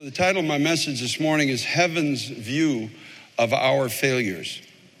The title of my message this morning is Heaven's View of Our Failures.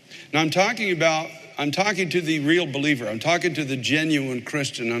 Now I'm talking to the real believer. I'm talking to the genuine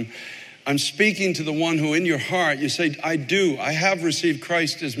Christian. I'm speaking to the one who in your heart you say, I have received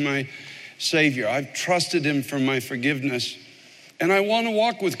Christ as my Savior. I've trusted him for my forgiveness. And I want to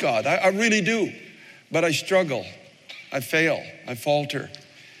walk with God. I really do. But I struggle. I fail. I falter.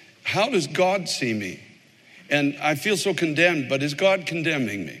 How does God see me? And I feel so condemned, but is God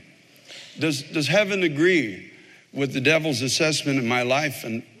condemning me? Does heaven agree with the devil's assessment of my life?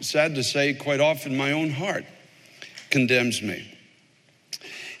 And sad to say, quite often my own heart condemns me.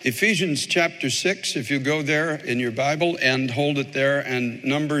 Ephesians chapter 6, if you go there in your Bible and hold it there, and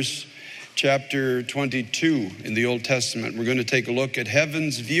Numbers chapter 22 in the Old Testament. We're going to take a look at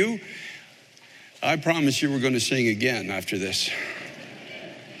heaven's view. I promise you we're going to sing again after this.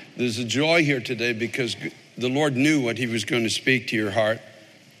 There's a joy here today because the Lord knew what he was going to speak to your heart.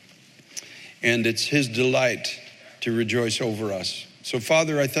 And it's his delight to rejoice over us. So,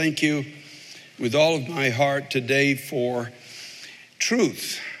 Father, I thank you with all of my heart today for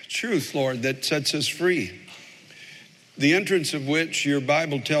truth, Lord, that sets us free. The entrance of which your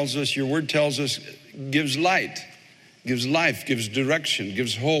Bible tells us, your word tells us, gives light, gives life, gives direction,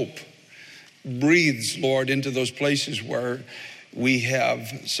 gives hope, breathes, Lord, into those places where we have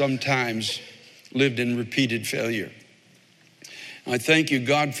sometimes lived in repeated failure. I thank you,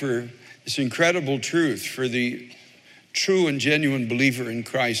 God, for this incredible truth, for the true and genuine believer in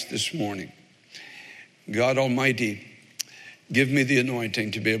Christ this morning. God Almighty, give me the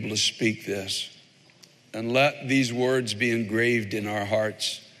anointing to be able to speak this. And let these words be engraved in our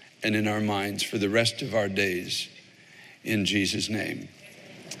hearts and in our minds for the rest of our days. In Jesus' name,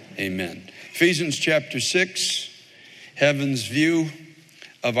 amen. Ephesians chapter 6, heaven's view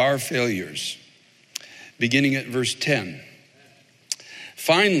of our failures. Beginning at verse 10.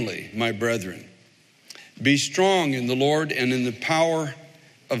 Finally, my brethren, be strong in the Lord and in the power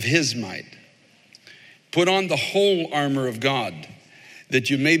of his might. Put on the whole armor of God, that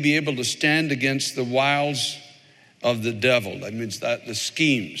you may be able to stand against the wiles of the devil. That means that the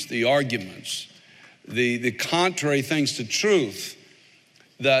schemes, the arguments, the contrary things to truth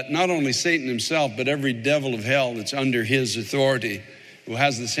that not only Satan himself, but every devil of hell that's under his authority, who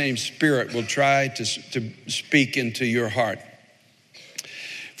has the same spirit, will try to speak into your heart.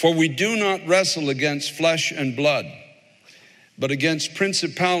 For we do not wrestle against flesh and blood, but against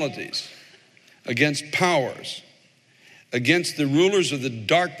principalities, against powers, against the rulers of the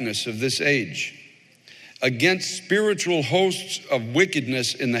darkness of this age, against spiritual hosts of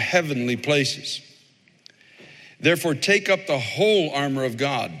wickedness in the heavenly places. Therefore, take up the whole armor of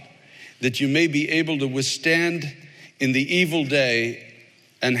God, that you may be able to withstand in the evil day,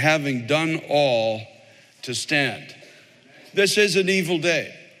 and having done all, to stand. This is an evil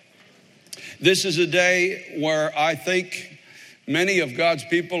day. This is a day where I think many of God's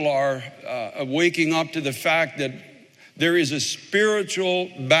people are waking up to the fact that there is a spiritual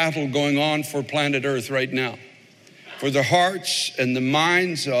battle going on for planet Earth right now, for the hearts and the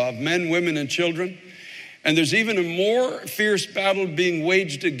minds of men, women, and children. And there's even a more fierce battle being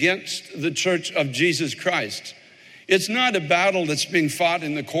waged against the church of Jesus Christ. It's not a battle that's being fought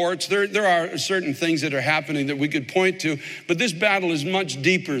in the courts. There are certain things that are happening that we could point to, but this battle is much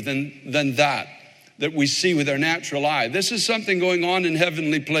deeper than that we see with our natural eye. This is something going on in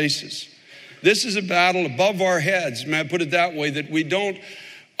heavenly places. This is a battle above our heads, may I put it that way, that we don't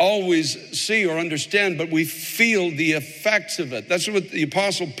always see or understand, but we feel the effects of it. That's what the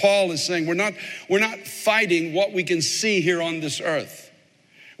Apostle Paul is saying. We're not fighting what we can see here on this earth.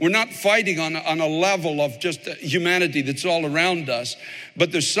 We're not fighting on a level of just humanity that's all around us,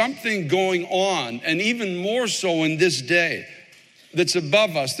 but there's something going on, and even more so in this day, that's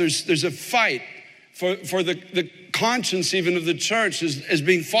above us. There's a fight for the conscience even of the church is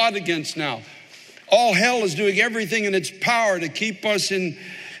being fought against now. All hell is doing everything in its power to keep us in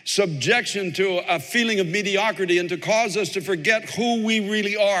subjection to a feeling of mediocrity and to cause us to forget who we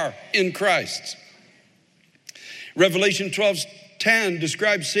really are in Christ. Revelation 12:10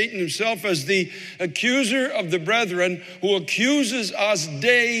 describes Satan himself as the accuser of the brethren, who accuses us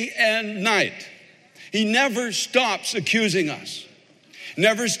day and night. He never stops accusing us,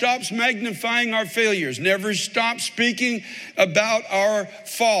 never stops magnifying our failures, never stops speaking about our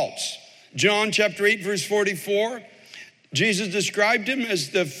faults. John chapter 8, verse 44, Jesus described him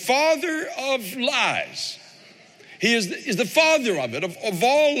as the father of lies. He is the father of it, of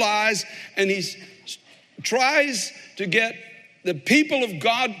all lies, and he tries to get the people of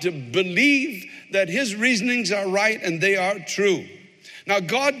God to believe that his reasonings are right and they are true. Now,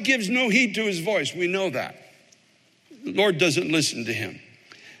 God gives no heed to his voice. We know that. The Lord doesn't listen to him.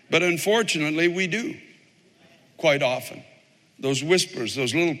 But unfortunately, we do quite often. Those whispers,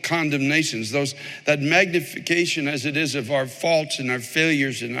 those little condemnations, that magnification as it is of our faults and our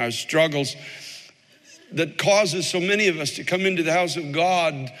failures and our struggles that causes so many of us to come into the house of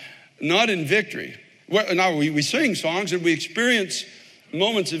God not in victory. Now we sing songs and we experience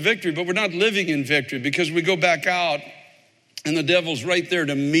moments of victory, but we're not living in victory because we go back out and the devil's right there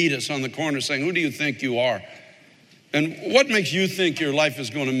to meet us on the corner saying, who do you think you are? And what makes you think your life is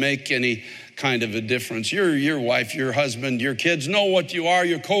going to make any kind of a difference? Your wife, your husband, your kids know what you are.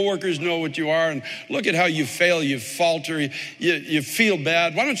 Your coworkers know what you are. And look at how you fail, you falter, you feel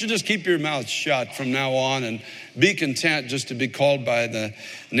bad. Why don't you just keep your mouth shut from now on and be content just to be called by the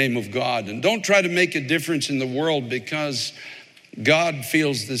name of God? And don't try to make a difference in the world because God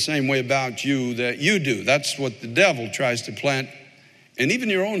feels the same way about you that you do. That's what the devil tries to plant in even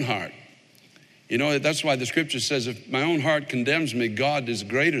your own heart. You know, that's why the scripture says, if my own heart condemns me, God is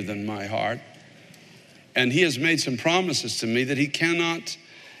greater than my heart. And he has made some promises to me that he cannot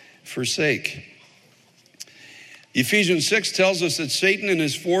forsake. Ephesians 6 tells us that Satan and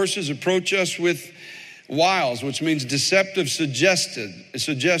his forces approach us with wiles, which means deceptive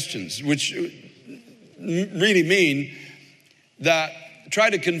suggestions, which really mean that try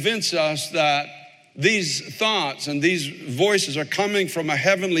to convince us that these thoughts and these voices are coming from a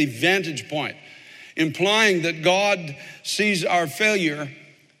heavenly vantage point, implying that God sees our failure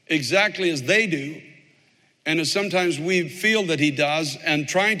exactly as they do, and as sometimes we feel that he does, and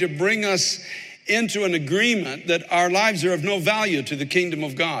trying to bring us into an agreement that our lives are of no value to the kingdom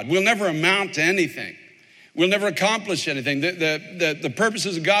of God. We'll never amount to anything. We'll never accomplish anything. The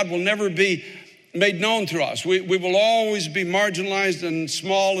purposes of God will never be made known through us. We will always be marginalized and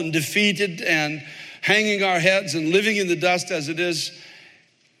small and defeated and hanging our heads and living in the dust as it is.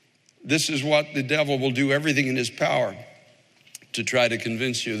 This is what the devil will do, everything in his power to try to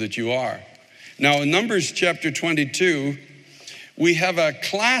convince you that you are. Now, in Numbers chapter 22, we have a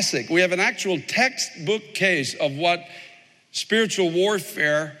classic, we have an actual textbook case of what spiritual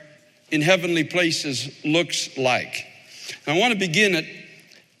warfare in heavenly places looks like. I want to begin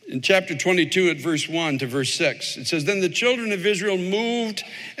in chapter 22 at verse 1 to verse 6. It says, then the children of Israel moved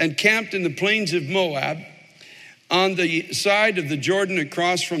and camped in the plains of Moab on the side of the Jordan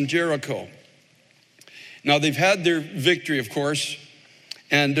across from Jericho. Now they've had their victory, of course,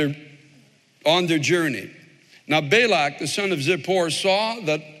 and they're on their journey. Now Balak, the son of Zippor,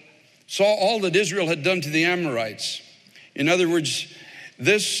 saw all that Israel had done to the Amorites. In other words,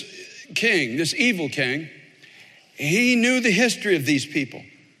 this king, this evil king, he knew the history of these people.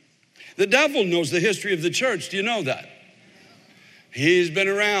 The devil knows the history of the church. Do you know that? He's been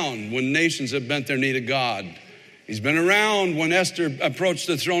around when nations have bent their knee to God. He's been around when Esther approached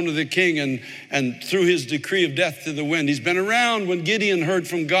the throne of the king and threw his decree of death to the wind. He's been around when Gideon heard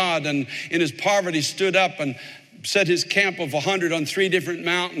from God and in his poverty stood up and set his camp of 100 on 3 different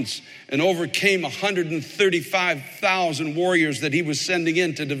mountains and overcame 135,000 warriors that he was sending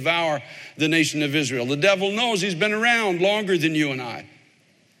in to devour the nation of Israel. The devil knows he's been around longer than you and I.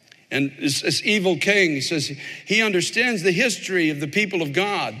 And this evil king, he says, he understands the history of the people of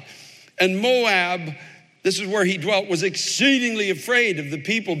God. And Moab, this is where he dwelt, was exceedingly afraid of the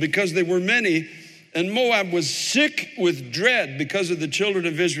people because they were many. And Moab was sick with dread because of the children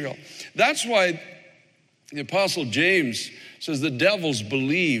of Israel. That's why the Apostle James says the devils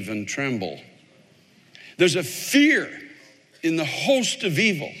believe and tremble. There's a fear in the host of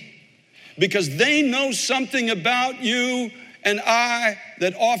evil because they know something about you and I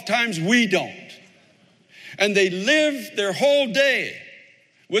that oftentimes we don't. And they live their whole day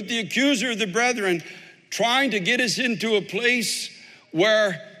with the accuser of the brethren trying to get us into a place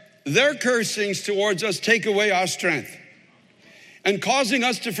where their cursings towards us take away our strength and causing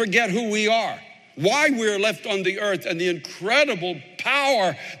us to forget who we are, why we're left on the earth, and the incredible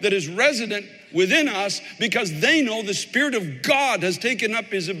power that is resident within us because they know the Spirit of God has taken up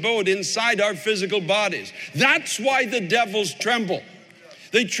his abode inside our physical bodies. That's why the devils tremble.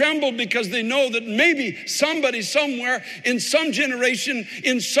 They tremble because they know that maybe somebody somewhere in some generation,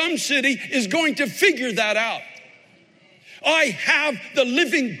 in some city is going to figure that out. I have the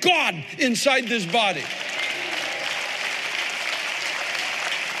living God inside this body.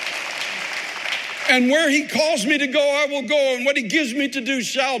 And where he calls me to go, I will go. And what he gives me to do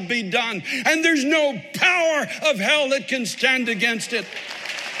shall be done. And there's no power of hell that can stand against it.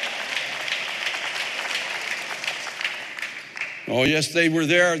 Oh, yes, they were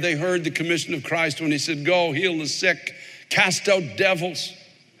there. They heard the commission of Christ when he said, go, heal the sick, cast out devils.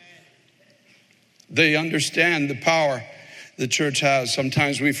 They understand the power the church has.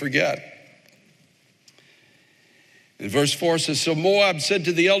 Sometimes we forget. And verse 4 says, so Moab said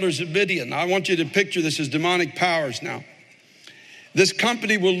to the elders of Midian, I want you to picture this as demonic powers now. This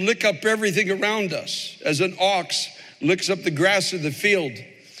company will lick up everything around us as an ox licks up the grass of the field.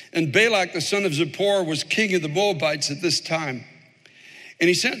 And Balak, the son of Zippor, was king of the Moabites at this time. And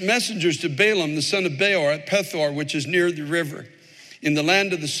he sent messengers to Balaam, the son of Beor, at Pethor, which is near the river, in the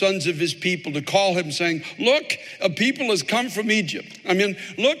land of the sons of his people, to call him, saying, look, a people has come from Egypt.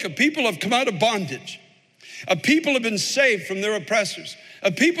 Look, a people have come out of bondage. A people have been saved from their oppressors.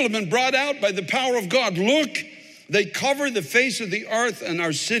 A people have been brought out by the power of God. Look, they cover the face of the earth and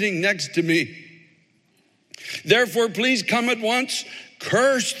are sitting next to me. Therefore, please come at once,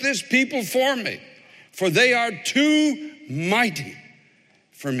 curse this people for me, for they are too mighty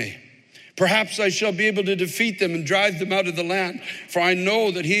for me. Perhaps I shall be able to defeat them and drive them out of the land. For I know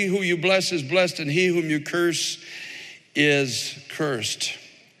that he who you bless is blessed, and he whom you curse is cursed.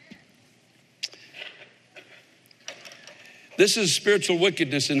 This is spiritual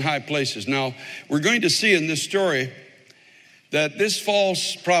wickedness in high places. Now, we're going to see in this story that this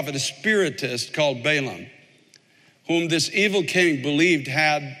false prophet, a spiritist called Balaam, whom this evil king believed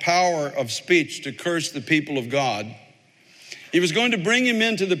had power of speech to curse the people of God, he was going to bring him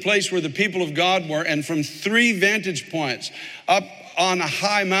into the place where the people of God were, and from 3 vantage points up on a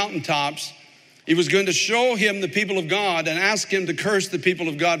high mountaintops, he was going to show him the people of God and ask him to curse the people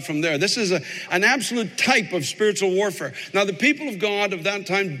of God from there. This is an absolute type of spiritual warfare. Now, the people of God of that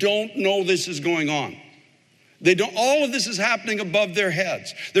time don't know this is going on. They don't. All of this is happening above their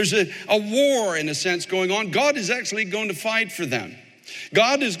heads. There's a war, in a sense, going on. God is actually going to fight for them.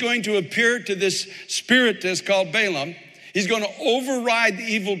 God is going to appear to this spiritist called Balaam. He's going to override the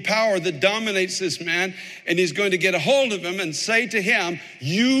evil power that dominates this man, and he's going to get a hold of him and say to him,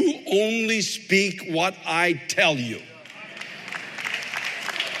 you only speak what I tell you.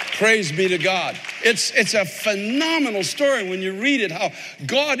 Praise be to God. It's a phenomenal story when you read it, how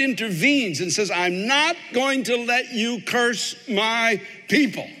God intervenes and says, I'm not going to let you curse my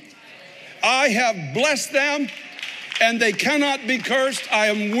people. I have blessed them, and they cannot be cursed. I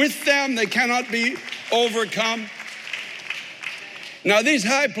am with them. They cannot be overcome. Now, these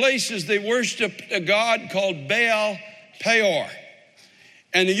high places, they worshiped a god called Baal Peor.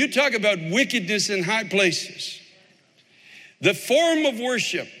 And you talk about wickedness in high places. The form of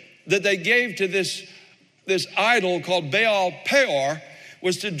worship that they gave to this idol called Baal Peor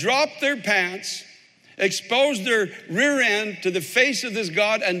was to drop their pants, expose their rear end to the face of this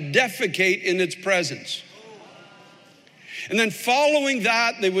god, and defecate in its presence. And then following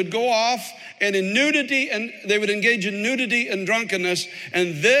that, they would go off and in nudity, and they would engage in nudity and drunkenness.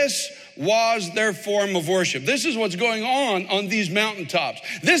 And this was their form of worship. This is what's going on these mountaintops.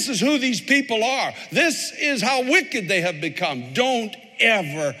 This is who these people are. This is how wicked they have become. Don't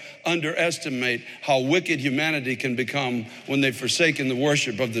ever underestimate how wicked humanity can become when they've forsaken the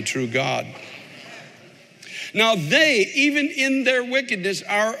worship of the true God. Now they, even in their wickedness,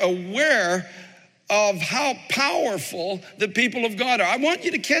 are aware of how powerful the people of God are. I want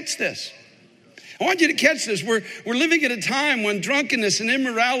you to catch this. I want you to catch this. We're living at a time when drunkenness and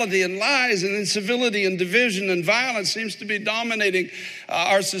immorality and lies and incivility and division and violence seems to be dominating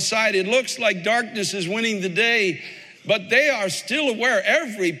our society. It looks like darkness is winning the day, but they are still aware.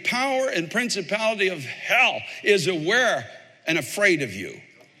 Every power and principality of hell is aware and afraid of you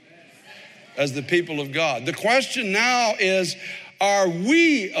as the people of God. The question now is, are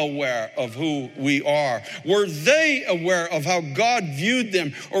we aware of who we are? Were they aware of how God viewed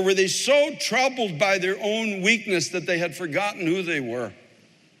them? Or were they so troubled by their own weakness that they had forgotten who they were?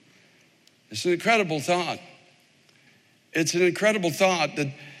 It's an incredible thought. It's an incredible thought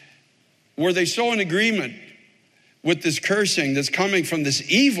that were they so in agreement with this cursing that's coming from this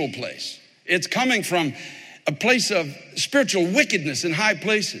evil place? It's coming from a place of spiritual wickedness in high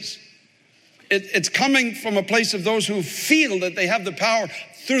places. It's coming from a place of those who feel that they have the power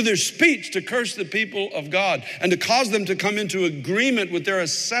through their speech to curse the people of God and to cause them to come into agreement with their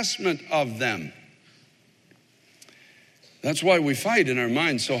assessment of them. That's why we fight in our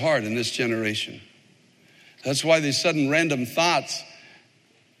minds so hard in this generation. That's why these sudden random thoughts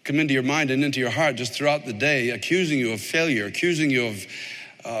come into your mind and into your heart just throughout the day, accusing you of failure, accusing you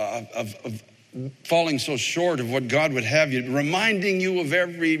of falling so short of what God would have you, reminding you of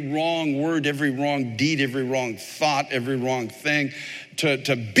every wrong word, every wrong deed, every wrong thought, every wrong thing,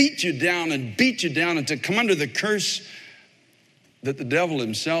 to beat you down and to come under the curse that the devil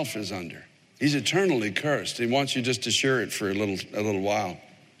himself is under. He's eternally cursed. He wants you just to share it for a little while.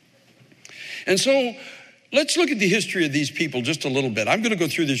 And so let's look at the history of these people just a little bit. I'm going to go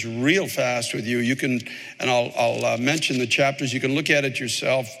through this real fast with you. You can, and I'll mention the chapters. You can look at it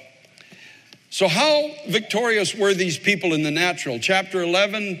yourself. So how victorious were these people in the natural? Chapter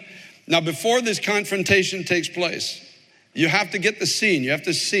 11, now before this confrontation takes place, you have to get the scene, you have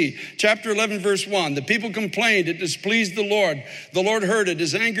to see. Chapter 11, verse 1, the people complained, it displeased the Lord. The Lord heard it,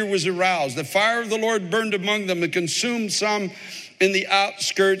 his anger was aroused. The fire of the Lord burned among them and consumed some in the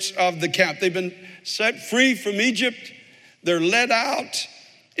outskirts of the camp. They've been set free from Egypt. They're led out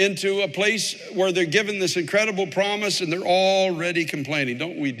into a place where they're given this incredible promise and they're already complaining.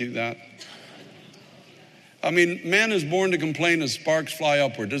 Don't we do that? I mean, man is born to complain as sparks fly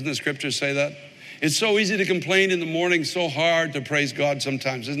upward. Doesn't the scripture say that? It's so easy to complain in the morning, so hard to praise God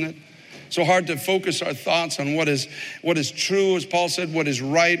sometimes, isn't it? So hard to focus our thoughts on what is true, as Paul said, what is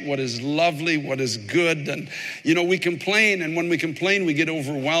right, what is lovely, what is good. And, we complain, and when we complain, we get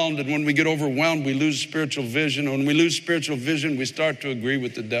overwhelmed. And when we get overwhelmed, we lose spiritual vision. And when we lose spiritual vision, we start to agree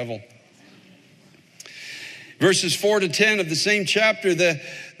with the devil. Verses 4 to 10 of the same chapter, the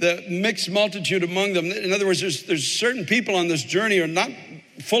mixed multitude among them. In other words, there's certain people on this journey who are not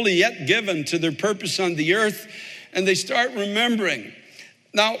fully yet given to their purpose on the earth, and they start remembering.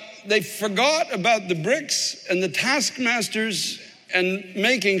 Now, they forgot about the bricks and the taskmasters and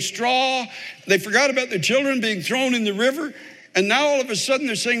making straw. They forgot about their children being thrown in the river. And now all of a sudden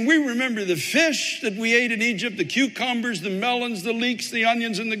they're saying, we remember the fish that we ate in Egypt, the cucumbers, the melons, the leeks, the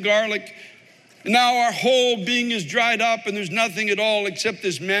onions, and the garlic. And now our whole being is dried up and there's nothing at all except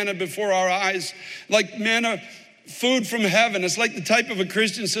this manna before our eyes, like manna, food from heaven. It's like the type of a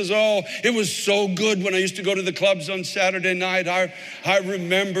Christian says, oh, it was so good when I used to go to the clubs on Saturday night. I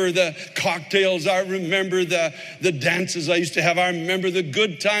remember the cocktails. I remember the dances I used to have. I remember the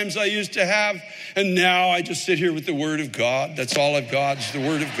good times I used to have. And now I just sit here with the Word of God. That's all I've got is the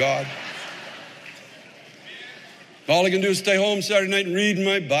Word of God. All I can do is stay home Saturday night and read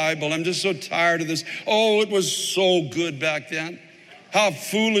my Bible. I'm just so tired of this. Oh, it was so good back then. How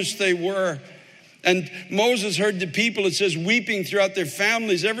foolish they were. And Moses heard the people, it says, weeping throughout their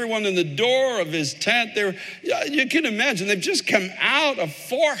families, everyone in the door of his tent. You can imagine, they've just come out of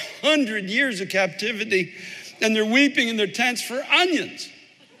 400 years of captivity, and they're weeping in their tents for onions.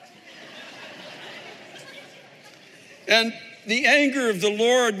 And the anger of the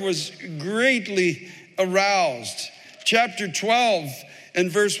Lord was greatly aroused. Chapter 12 and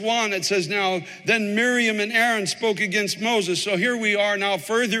verse 1, it says, now, then Miriam and Aaron spoke against Moses. So here we are now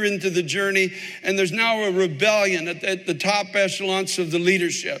further into the journey, and there's now a rebellion at the top echelons of the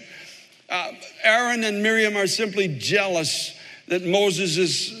leadership. Aaron and Miriam are simply jealous that Moses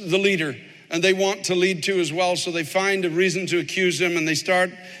is the leader, and they want to lead too as well. So they find a reason to accuse him, and they start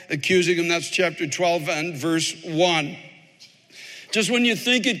accusing him. That's chapter 12 and verse 1. Just when you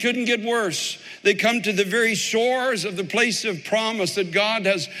think it couldn't get worse, they come to the very shores of the place of promise that God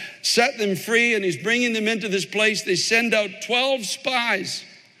has set them free, and he's bringing them into this place. They send out 12 spies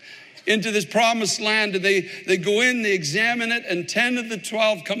into this promised land, and they go in, they examine it, and 10 of the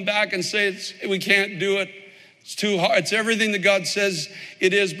 12 come back and say, we can't do it. It's too hard. It's everything that God says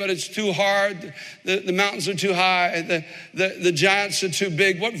it is, but it's too hard. The mountains are too high. The giants are too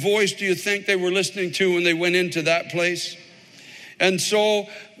big. What voice do you think they were listening to when they went into that place? And so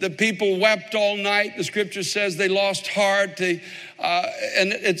the people wept all night. The scripture says they lost heart. And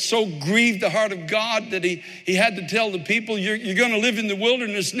it so grieved the heart of God that he had to tell the people, you're going to live in the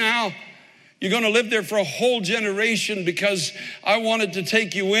wilderness now. You're going to live there for a whole generation because I wanted to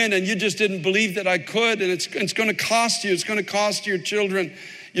take you in and you just didn't believe that I could. And it's going to cost you. It's going to cost your children.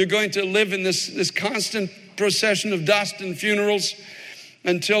 You're going to live in this constant procession of dust and funerals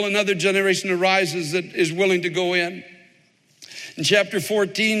until another generation arises that is willing to go in. In chapter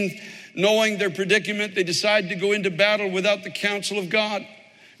 14, knowing their predicament, they decide to go into battle without the counsel of God.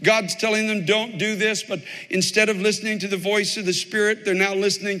 God's telling them, don't do this, but instead of listening to the voice of the Spirit, they're now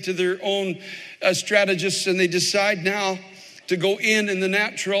listening to their own strategists, and they decide now to go in the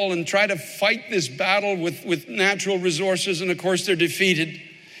natural and try to fight this battle with natural resources, and of course they're defeated.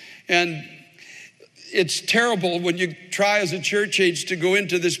 And it's terrible when you try as a church age to go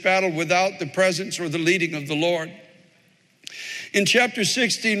into this battle without the presence or the leading of the Lord. In chapter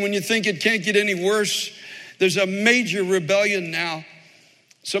 16, when you think it can't get any worse, there's a major rebellion now.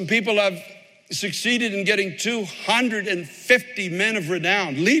 Some people have succeeded in getting 250 men of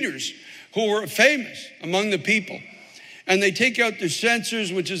renown, leaders who were famous among the people. And they take out their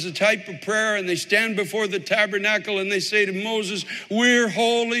censers, which is a type of prayer, and they stand before the tabernacle and they say to Moses, we're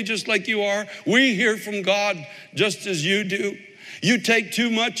holy just like you are. We hear from God just as you do. You take too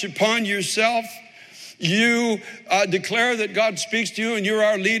much upon yourself. You declare that God speaks to you and you're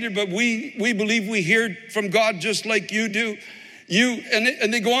our leader, but we believe we hear from God just like you do.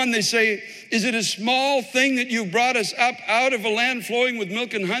 And they go on, they say, is it a small thing that you brought us up out of a land flowing with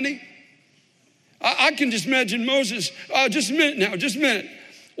milk and honey? I can just imagine Moses, just a minute now, just a minute.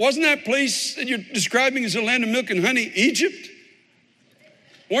 Wasn't that place that you're describing as a land of milk and honey Egypt?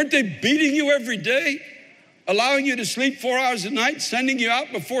 Weren't they beating you every day, allowing you to sleep 4 hours a night, sending you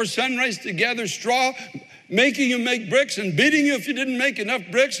out before sunrise to gather straw, making you make bricks and beating you if you didn't make enough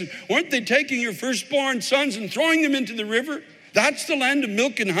bricks? And weren't they taking your firstborn sons and throwing them into the river? That's the land of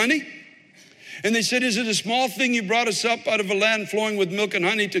milk and honey. And they said, is it a small thing you brought us up out of a land flowing with milk and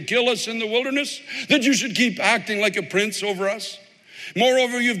honey to kill us in the wilderness, that you should keep acting like a prince over us?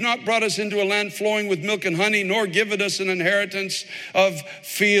 Moreover, you've not brought us into a land flowing with milk and honey, nor given us an inheritance of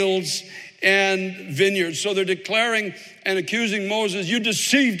fields and vineyards. So they're declaring and accusing Moses, you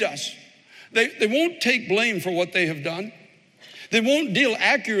deceived us. They won't take blame for what they have done. They won't deal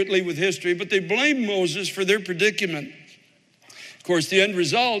accurately with history, but they blame Moses for their predicament. Of course, the end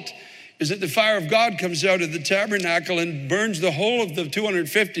result is that the fire of God comes out of the tabernacle and burns the whole of the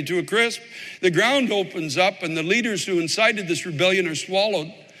 250 to a crisp. The ground opens up and the leaders who incited this rebellion are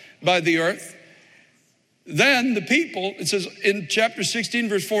swallowed by the earth. Then the people, it says in chapter 16,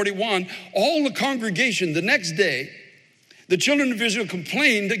 verse 41, all the congregation the next day, the children of Israel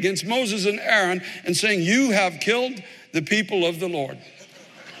complained against Moses and Aaron and saying, you have killed the people of the Lord.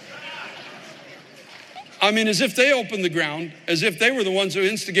 I mean, as if they opened the ground, as if they were the ones who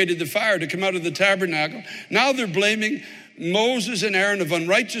instigated the fire to come out of the tabernacle. Now they're blaming Moses and Aaron of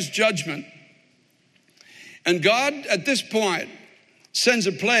unrighteous judgment. And God, at this point, sends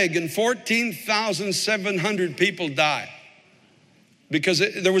a plague and 14,700 people die. Because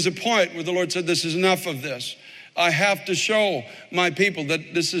there was a point where the Lord said, this is enough of this. I have to show my people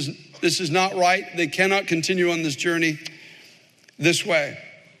that this is not right. They cannot continue on this journey this way.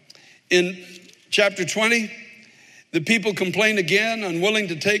 In chapter 20, the people complain again, unwilling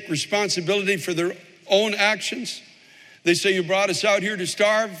to take responsibility for their own actions. They say, you brought us out here to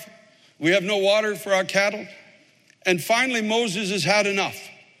starve. We have no water for our cattle. And finally, Moses has had enough.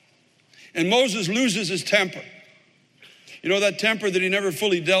 And Moses loses his temper. You know, that temper that he never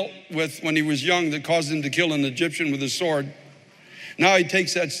fully dealt with when he was young that caused him to kill an Egyptian with a sword. Now he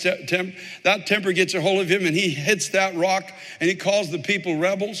takes that temper gets a hold of him and he hits that rock and he calls the people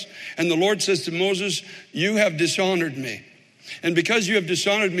rebels. And the Lord says to Moses, you have dishonored me. And because you have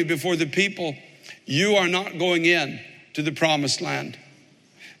dishonored me before the people, you are not going in to the promised land.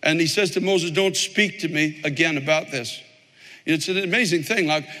 And he says to Moses, don't speak to me again about this. It's an amazing thing.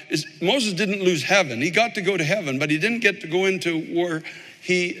 Moses didn't lose heaven. He got to go to heaven, but he didn't get to go into where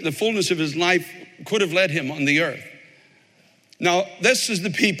the fullness of his life could have led him on the earth. Now, this is the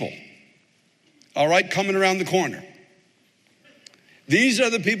people, all right, coming around the corner. These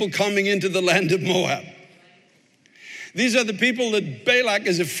are the people coming into the land of Moab. These are the people that Balak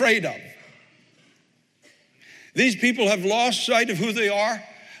is afraid of. These people have lost sight of who they are.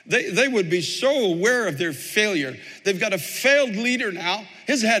 They would be so aware of their failure. They've got a failed leader now.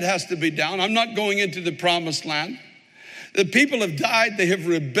 His head has to be down. I'm not going into the promised land. The people have died. They have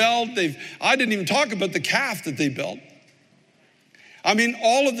rebelled. I didn't even talk about the calf that they built. I mean,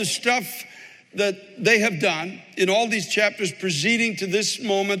 all of the stuff that they have done in all these chapters preceding to this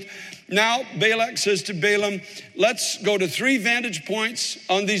moment. Now, Balak says to Balaam, let's go to 3 vantage points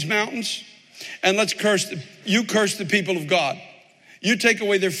on these mountains and let's curse the people of God. You take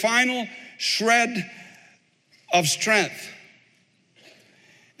away their final shred of strength.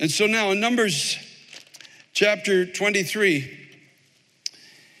 And so now in Numbers chapter 23,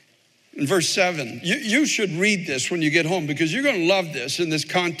 in verse 7, you should read this when you get home because you're going to love this in this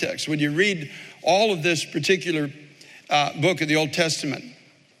context when you read all of this particular book of the Old Testament.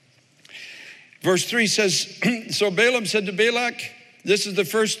 Verse 3 says, so Balaam said to Balak, this is the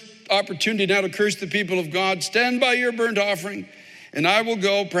first opportunity now to curse the people of God. Stand by your burnt offering and I will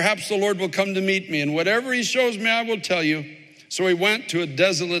go. Perhaps the Lord will come to meet me. And whatever he shows me, I will tell you. So he went to a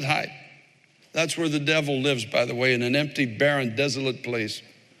desolate height. That's where the devil lives, by the way, in an empty, barren, desolate place.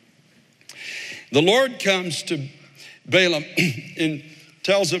 The Lord comes to Balaam and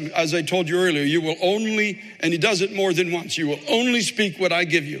tells him, as I told you earlier, you will only, and he does it more than once, you will only speak what I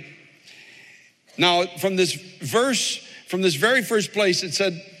give you. Now, from this verse, from this very first place, it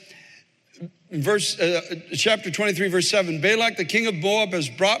said, chapter 23, verse 7, Balak, the king of Moab, has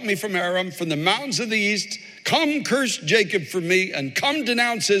brought me from Aram, from the mountains of the east. Come curse Jacob for me and come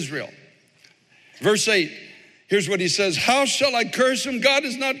denounce Israel. Verse 8, here's what he says. How shall I curse whom God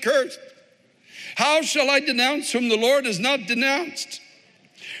has not cursed? How shall I denounce whom the Lord has not denounced?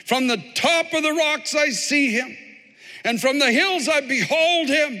 From the top of the rocks I see him, and from the hills I behold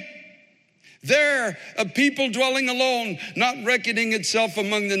him. There, a people dwelling alone, not reckoning itself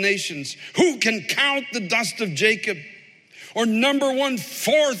among the nations. Who can count the dust of Jacob? or number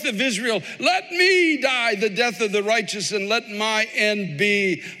 1/4 of Israel. Let me die the death of the righteous, and let my end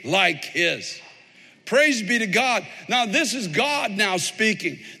be like his. Praise be to God. Now this is God now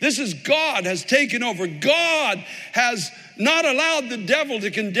speaking. This is God has taken over. God has not allowed the devil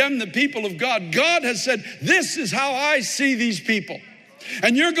to condemn the people of God. God has said, this is how I see these people.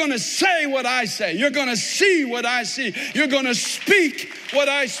 And you're going to say what I say. You're going to see what I see. You're going to speak what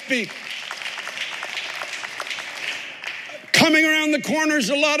I speak. Coming around the corners,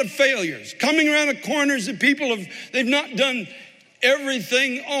 a lot of failures. Coming around the corners, the people they've not done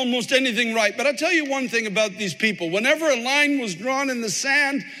everything, almost anything right. But I'll tell you one thing about these people. Whenever a line was drawn in the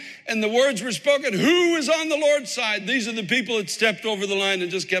sand and the words were spoken, who is on the Lord's side? These are the people that stepped over the line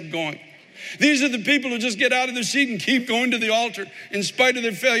and just kept going. These are the people who just get out of their seat and keep going to the altar in spite of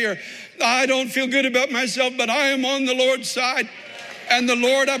their failure. I don't feel good about myself, but I am on the Lord's side. And the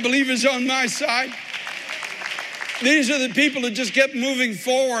Lord, I believe, is on my side. These are the people that just kept moving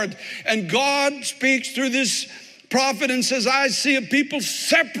forward. And God speaks through this prophet and says, I see a people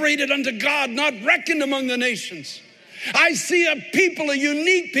separated unto God, not reckoned among the nations. I see a people, a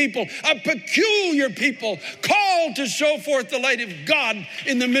unique people, a peculiar people, called to show forth the light of God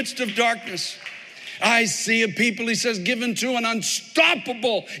in the midst of darkness. I see a people, he says, given to an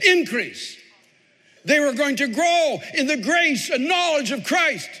unstoppable increase. They were going to grow in the grace and knowledge of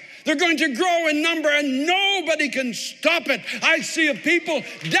Christ. They're going to grow in number and nobody can stop it. I see a people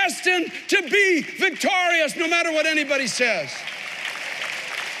destined to be victorious no matter what anybody says.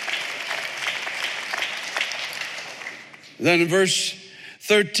 Then in verse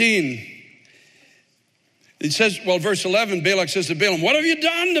 13, it says, verse 11, Balak says to Balaam, what have you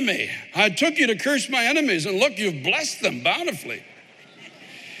done to me? I took you to curse my enemies, and look, you've blessed them bountifully.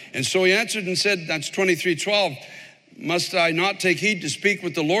 And so he answered and said, that's 23:12, must I not take heed to speak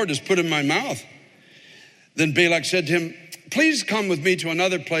what the Lord has put in my mouth? Then Balak said to him, please come with me to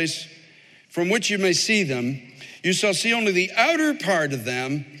another place from which you may see them. You shall see only the outer part of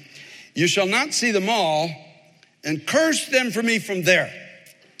them. You shall not see them all, and curse them for me from there.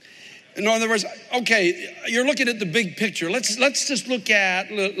 In other words, okay, you're looking at the big picture. Let's just look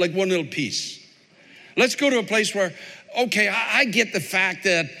at like one little piece. Let's go to a place where, okay, I get the fact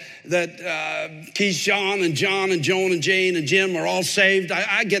that Keyshawn and John and Joan and Jane and Jim are all saved.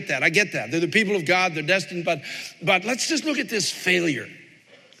 I get that. They're the people of God. They're destined. But let's just look at this failure.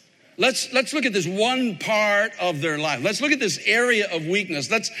 Let's look at this one part of their life. Let's look at this area of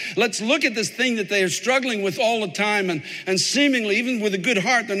weakness. Let's look at this thing that they are struggling with all the time, and seemingly, even with a good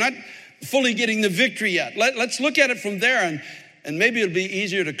heart, they're not fully getting the victory yet. Let's look at it from there, and maybe it'll be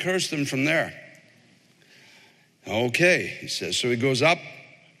easier to curse them from there. Okay, he says. So he goes up.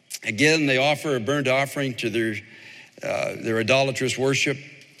 Again, they offer a burnt offering to their idolatrous worship.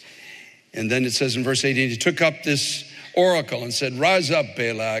 And then it says in verse 18, he took up this oracle and said, rise up,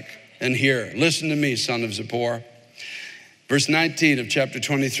 Balak, and hear. Listen to me, son of Zippor. Verse 19 of chapter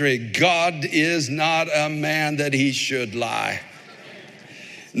 23, God is not a man that he should lie,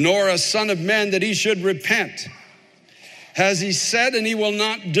 nor a son of man that he should repent. Has he said and he will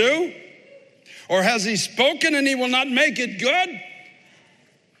not do? Or has he spoken and he will not make it good?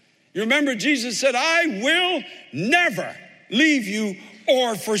 You remember Jesus said, I will never leave you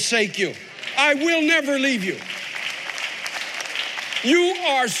or forsake you. I will never leave you. You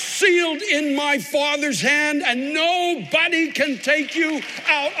are sealed in my Father's hand, and nobody can take you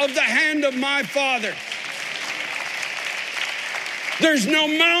out of the hand of my Father. There's no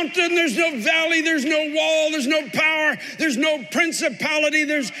mountain, there's no valley, there's no wall, there's no power, there's no principality,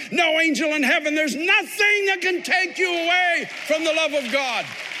 there's no angel in heaven. There's nothing that can take you away from the love of God.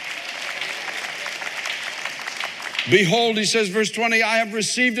 Behold, he says, verse 20, I have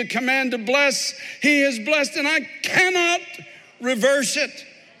received a command to bless. He is blessed, and I cannot reverse it.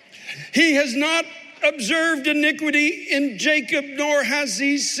 He has not observed iniquity in Jacob, nor has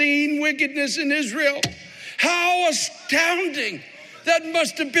he seen wickedness in Israel. How astounding that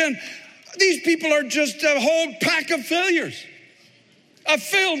must have been. These people are just a whole pack of failures. A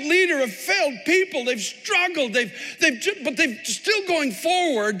failed leader, a failed people. They've struggled, but they're still going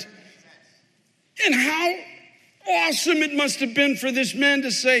forward. And how awesome it must have been for this man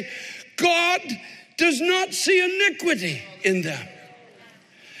to say, God does not see iniquity in them.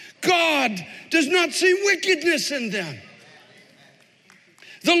 God does not see wickedness in them.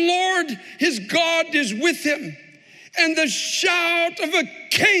 The Lord, his God, is with him, and the shout of a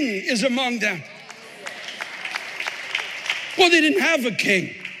king is among them. Well, they didn't have a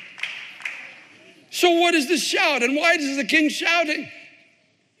king. So what is the shout, and why is the king shouting?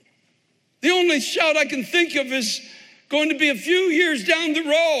 The only shout I can think of is going to be a few years down the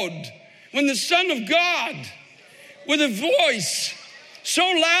road when the Son of God with a voice so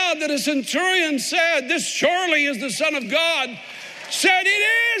loud that a centurion said, "This surely is the Son of God," said,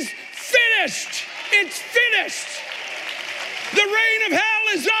 "It is finished. It's finished. The reign of hell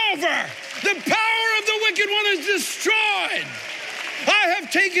is over. The power of the wicked one is destroyed. I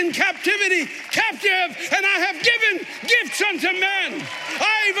have taken captivity captive, and I have given gifts unto men.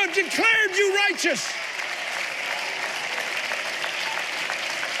 I have declared you righteous.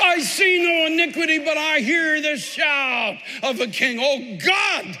 I see no iniquity, but I hear the shout of a king."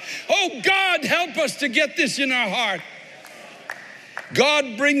 Oh God, help us to get this in our heart.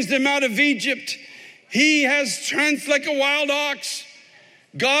 God brings them out of Egypt. He has strength like a wild ox.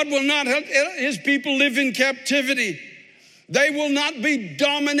 God will not help his people live in captivity. They will not be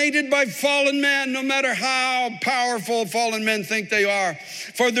dominated by fallen men, no matter how powerful fallen men think they are.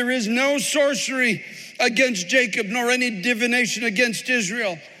 For there is no sorcery against Jacob, nor any divination against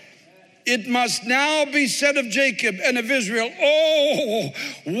Israel. It must now be said of Jacob and of Israel, "Oh,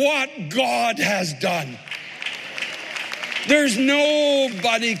 what God has done." There's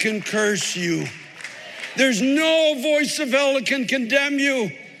nobody can curse you. There's no voice of hell that can condemn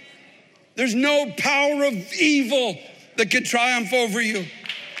you. There's no power of evil that can triumph over you.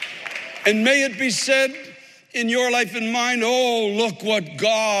 And may it be said in your life and mine, "Oh, look what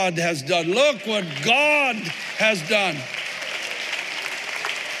God has done. Look what God has done."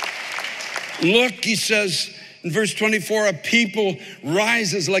 Look, he says in verse 24, "A people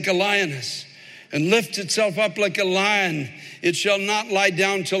rises like a lioness and lifts itself up like a lion. It shall not lie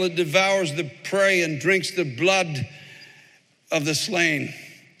down till it devours the prey and drinks the blood of the slain."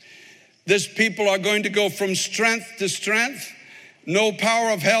 This people are going to go from strength to strength. No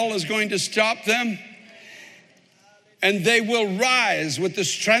power of hell is going to stop them. And they will rise with the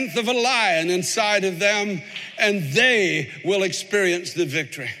strength of a lion inside of them, and they will experience the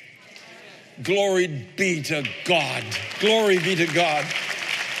victory. Glory be to God. Glory be to God.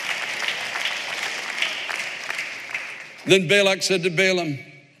 Then Balak said to Balaam,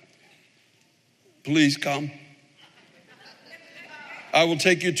 "Please come. I will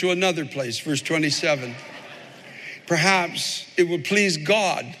take you to another place." Verse 27. "Perhaps it will please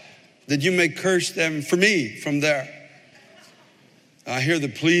God that you may curse them for me from there." I hear the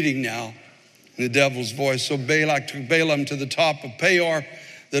pleading now in the devil's voice. So Balak took Balaam to the top of Peor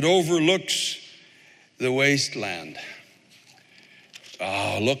that overlooks the wasteland.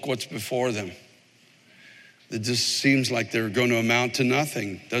 Look what's before them. It just seems like they're going to amount to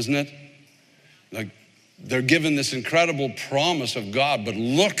nothing, doesn't it? Like they're given this incredible promise of God, but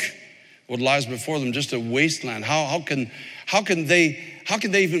look what lies before them, just a wasteland. How can they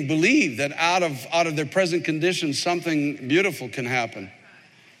even believe that out of their present conditions something beautiful can happen?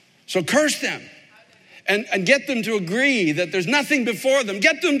 So curse them and get them to agree that there's nothing before them.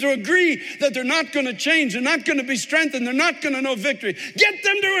 Get them to agree that they're not going to change, they're not going to be strengthened, they're not going to know victory. Get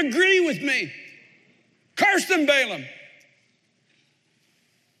them to agree with me. Curse them, Balaam.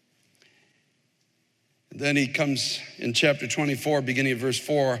 And then he comes in chapter 24, beginning of verse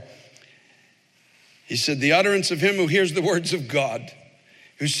 4. He said, "The utterance of him who hears the words of God,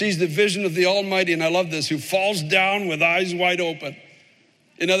 who sees the vision of the Almighty," and I love this, "who falls down with eyes wide open."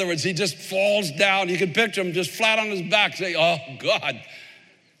 In other words, he just falls down. You can picture him just flat on his back saying, "Oh God,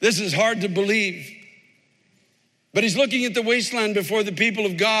 this is hard to believe." But he's looking at the wasteland before the people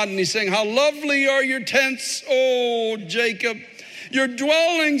of God, and he's saying, "How lovely are your tents, O Jacob, your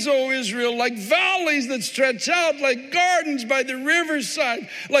dwellings, O Israel, like valleys that stretch out, like gardens by the riverside,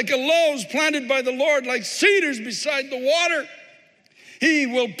 like aloes planted by the Lord, like cedars beside the water. He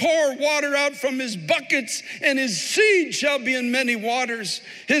will pour water out from his buckets, and his seed shall be in many waters.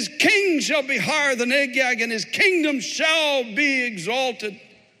 His king shall be higher than Agag, and his kingdom shall be exalted.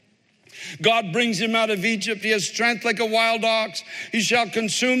 God brings him out of Egypt. He has strength like a wild ox. He shall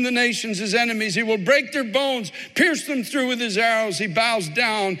consume the nations, his enemies. He will break their bones, pierce them through with his arrows. He bows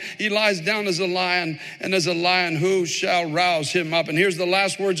down. He lies down as a lion, and as a lion, who shall rouse him up?" And here's the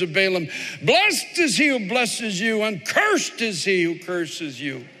last words of Balaam. "Blessed is he who blesses you, and cursed is he who curses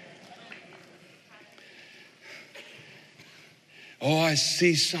you." Oh, I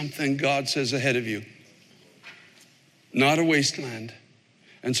see something, God says, ahead of you. Not a wasteland.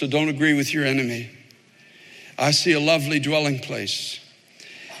 And so don't agree with your enemy. I see a lovely dwelling place.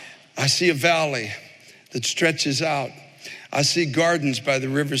 I see a valley that stretches out. I see gardens by the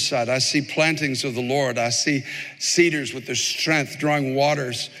riverside. I see plantings of the Lord. I see cedars with their strength drawing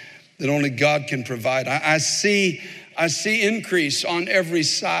waters that only God can provide. I see increase on every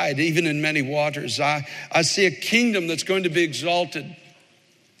side, even in many waters. I see a kingdom that's going to be exalted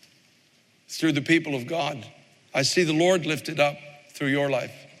through the people of God. I see the Lord lifted up through your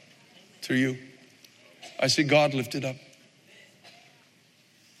life, through you. I see God lifted up.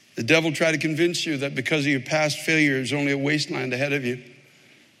 The devil tried to convince you that because of your past failure, there's only a wasteland ahead of you.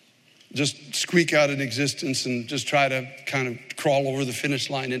 Just squeak out an existence and just try to kind of crawl over the finish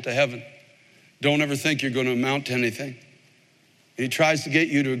line into heaven. Don't ever think you're going to amount to anything. And he tries to get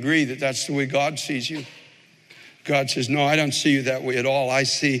you to agree that that's the way God sees you. God says, no, I don't see you that way at all. I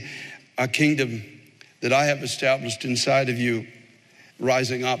see a kingdom that I have established inside of you,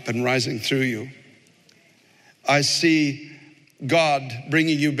 rising up and rising through you. I see God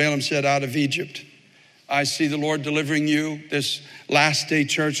bringing you, Balaam said, out of Egypt. I see the Lord delivering you, this last day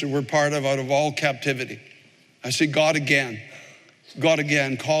church that we're part of, out of all captivity. I see God again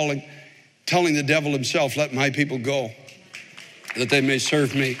calling, telling the devil himself, let my people go, that they may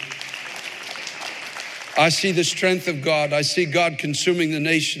serve me. I see the strength of God. I see God consuming the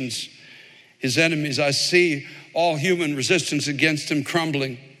nations, his enemies. I see all human resistance against him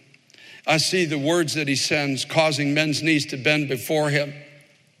crumbling. I see the words that he sends causing men's knees to bend before him.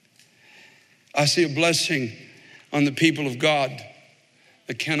 I see a blessing on the people of God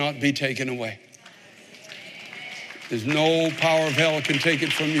that cannot be taken away. There's no power of hell that can take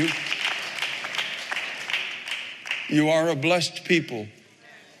it from you. You are a blessed people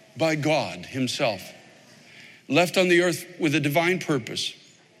by God himself, left on the earth with a divine purpose.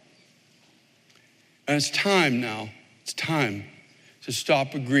 And it's time now, it's time to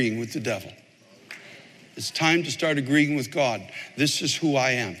stop agreeing with the devil. It's time to start agreeing with God. This is who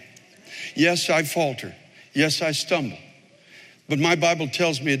I am. Yes, I falter. Yes, I stumble. But my Bible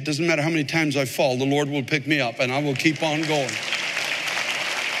tells me it doesn't matter how many times I fall, the Lord will pick me up and I will keep on going.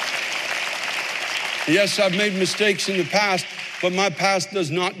 Yes, I've made mistakes in the past, but my past does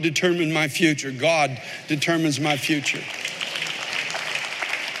not determine my future. God determines my future.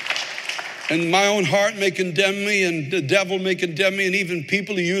 And my own heart may condemn me, and the devil may condemn me, and even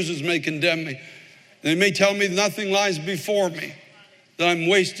people he uses may condemn me. They may tell me nothing lies before me, that I'm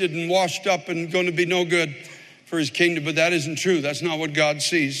wasted and washed up and going to be no good for his kingdom, but that isn't true. That's not what God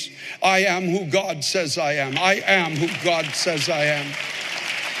sees. I am who God says I am. I am who God says I am.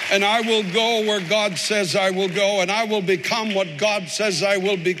 And I will go where God says I will go, and I will become what God says I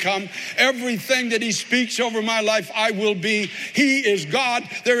will become. Everything that he speaks over my life, I will be. He is God.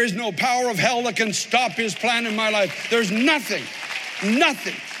 There is no power of hell that can stop his plan in my life. There's nothing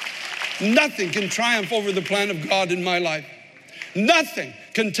can triumph over the plan of God in my life. Nothing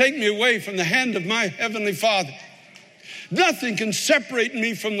can take me away from the hand of my Heavenly Father. Nothing can separate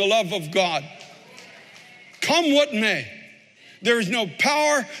me from the love of God. Come what may. There is no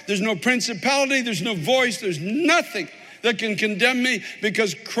power, there's no principality, there's no voice, there's nothing that can condemn me,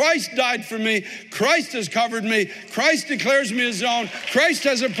 because Christ died for me, Christ has covered me, Christ declares me his own, Christ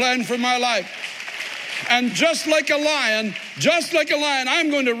has a plan for my life. And just like a lion,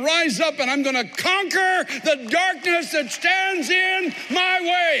 I'm going to rise up and I'm going to conquer the darkness that stands in my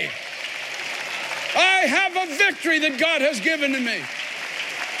way. I have a victory that God has given to me.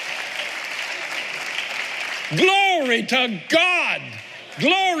 Glory to God.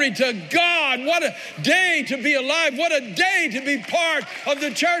 Glory to God. What a day to be alive. What a day to be part of the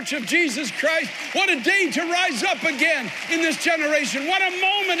church of Jesus Christ. What a day to rise up again in this generation. What a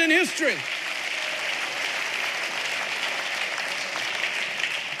moment in history.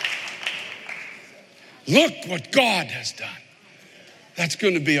 Look what God has done. That's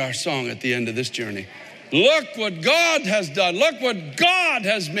going to be our song at the end of this journey. Look what God has done. Look what God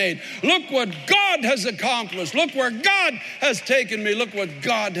has made. Look what God has accomplished. Look where God has taken me. Look what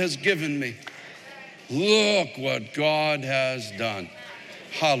God has given me. Look what God has done.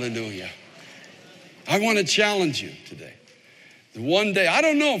 Hallelujah. I want to challenge you today. One day, I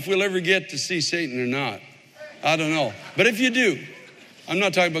don't know if we'll ever get to see Satan or not. I don't know. But if you do, I'm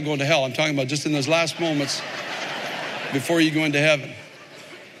not talking about going to hell. I'm talking about just in those last moments before you go into heaven.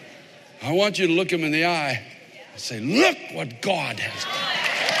 I want you to look him in the eye and say, look what God has done.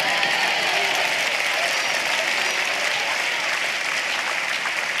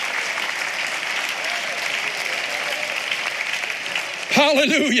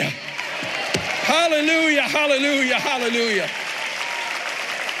 Hallelujah. Hallelujah, hallelujah, hallelujah.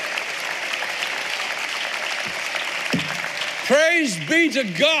 Praise be to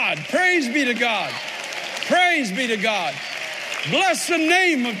God. Praise be to God. Praise be to God. Bless the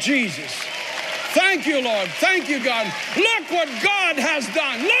name of Jesus. Thank you, Lord. Thank you, God. Look what God has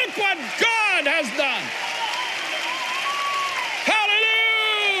done. Look what God has done.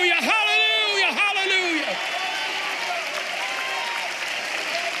 Hallelujah, hallelujah, hallelujah.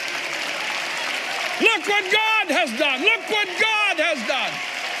 Look what God has done. Look what God has done.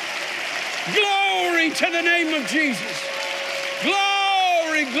 Glory to the name of Jesus.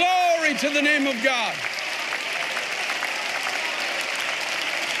 Glory, glory to the name of God.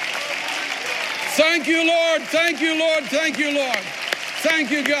 Thank you, Lord. Thank you, Lord. Thank you, Lord. Thank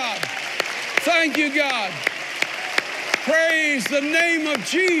you, God. Thank you, God. Praise the name of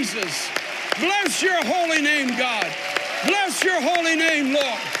Jesus. Bless your holy name, God. Bless your holy name,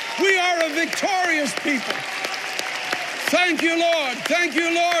 Lord. We are a victorious people. Thank you, Lord. Thank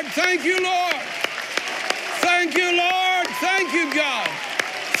you, Lord. Thank you, Lord. Thank you, Lord. Thank you, God.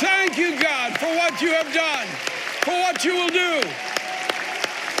 Thank you, God, for what you have done, for what you will do.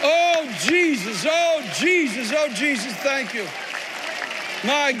 Oh, Jesus. Oh, Jesus. Oh, Jesus. Thank you.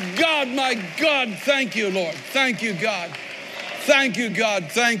 My God, thank you, Lord. Thank you, God. Thank you, God.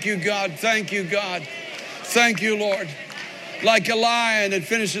 Thank you, God. Thank you, God. Thank you, Lord. Like a lion, it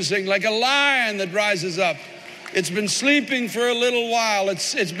finishes saying, like a lion that rises up. It's been sleeping for a little while.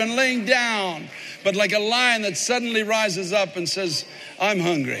 It's been laying down. But like a lion that suddenly rises up and says, I'm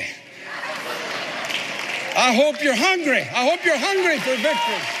hungry. I hope you're hungry. I hope you're hungry for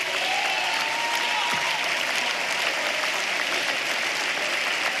victory.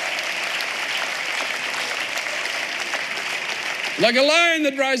 Like a lion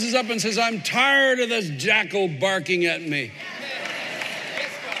that rises up and says, I'm tired of this jackal barking at me.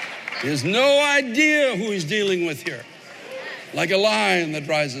 He has no idea who he's dealing with here. Like a lion that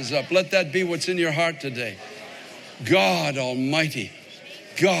rises up. Let that be what's in your heart today. God Almighty,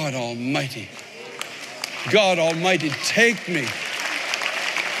 God Almighty, God Almighty, take me.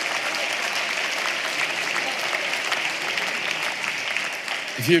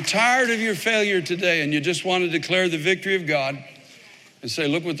 If you're tired of your failure today and you just want to declare the victory of God, and say,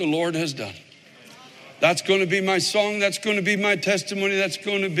 look what the Lord has done. That's going to be my song. That's going to be my testimony. It's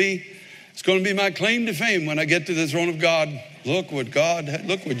going to be my claim to fame when I get to the throne of God. Look what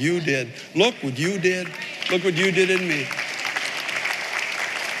you did. Look what you did. Look what you did in me.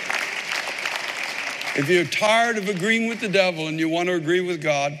 If you're tired of agreeing with the devil and you want to agree with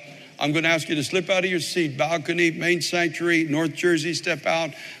God, I'm going to ask you to slip out of your seat. Balcony, main sanctuary, North Jersey, step out,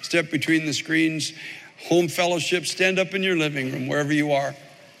 step between the screens. Home fellowship, stand up in your living room, wherever you are.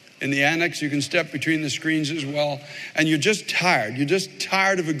 In the annex, you can step between the screens as well. And you're just tired. You're just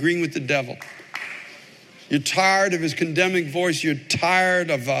tired of agreeing with the devil. You're tired of his condemning voice. You're tired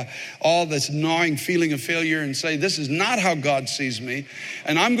of all this gnawing feeling of failure and say, this is not how God sees me.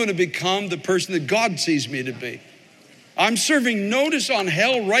 And I'm going to become the person that God sees me to be. I'm serving notice on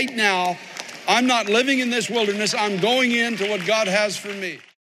hell right now. I'm not living in this wilderness. I'm going into what God has for me.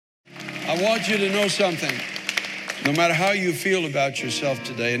 I want you to know something. No matter how you feel about yourself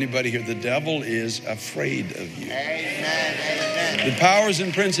today, anybody here, the devil is afraid of you. Amen, amen. The powers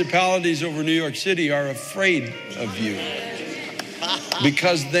and principalities over New York City are afraid of you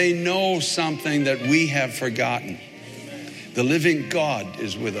because they know something that we have forgotten. The living God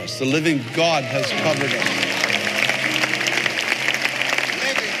is with us. The living God has covered us.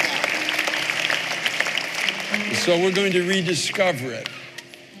 So we're going to rediscover it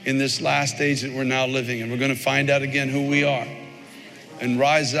in this last age that we're now living in. We're going to find out again who we are and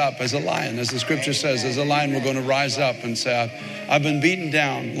rise up as a lion. As the scripture says, as a lion, we're going to rise up and say, I've been beaten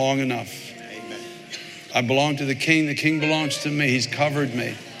down long enough. I belong to the King. The King belongs to me. He's covered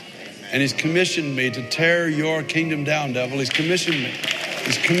me. And he's commissioned me to tear your kingdom down, devil. He's commissioned me.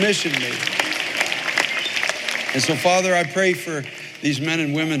 He's commissioned me. And so, Father, I pray for these men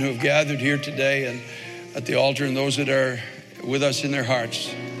and women who have gathered here today and at the altar and those that are with us in their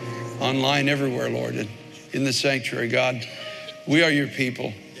hearts, online, everywhere, Lord, and in the sanctuary. God, we are your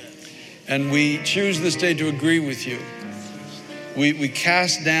people, and we choose this day to agree with you. We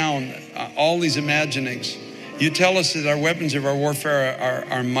cast down all these imaginings. You tell us that our weapons of our warfare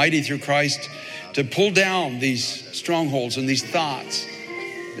are mighty through Christ to pull down these strongholds and these thoughts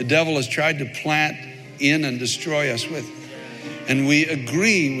the devil has tried to plant in and destroy us with. And we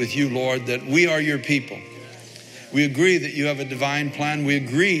agree with you, Lord, that we are your people. We agree that you have a divine plan. We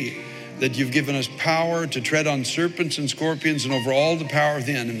agree that you've given us power to tread on serpents and scorpions and over all the power of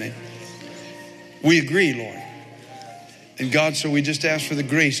the enemy. We agree, Lord. And God, so we just ask for the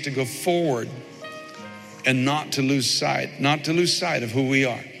grace to go forward and not to lose sight of who we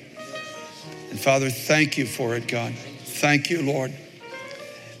are. And Father, thank you for it, God. Thank you, Lord,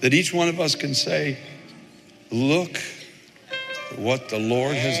 that each one of us can say, look at what the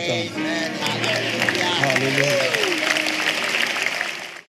Lord has done. Hallelujah.